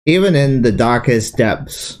Even in the darkest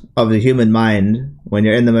depths of the human mind, when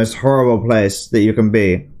you're in the most horrible place that you can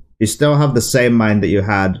be, you still have the same mind that you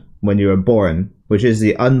had when you were born, which is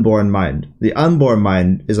the unborn mind. The unborn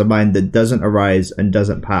mind is a mind that doesn't arise and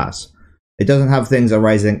doesn't pass. It doesn't have things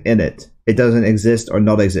arising in it. It doesn't exist or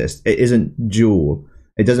not exist. It isn't dual.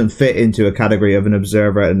 It doesn't fit into a category of an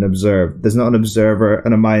observer and observed. There's not an observer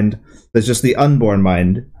and a mind. There's just the unborn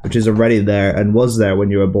mind, which is already there and was there when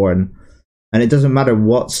you were born. And it doesn't matter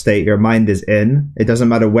what state your mind is in. It doesn't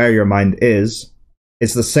matter where your mind is.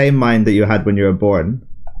 It's the same mind that you had when you were born.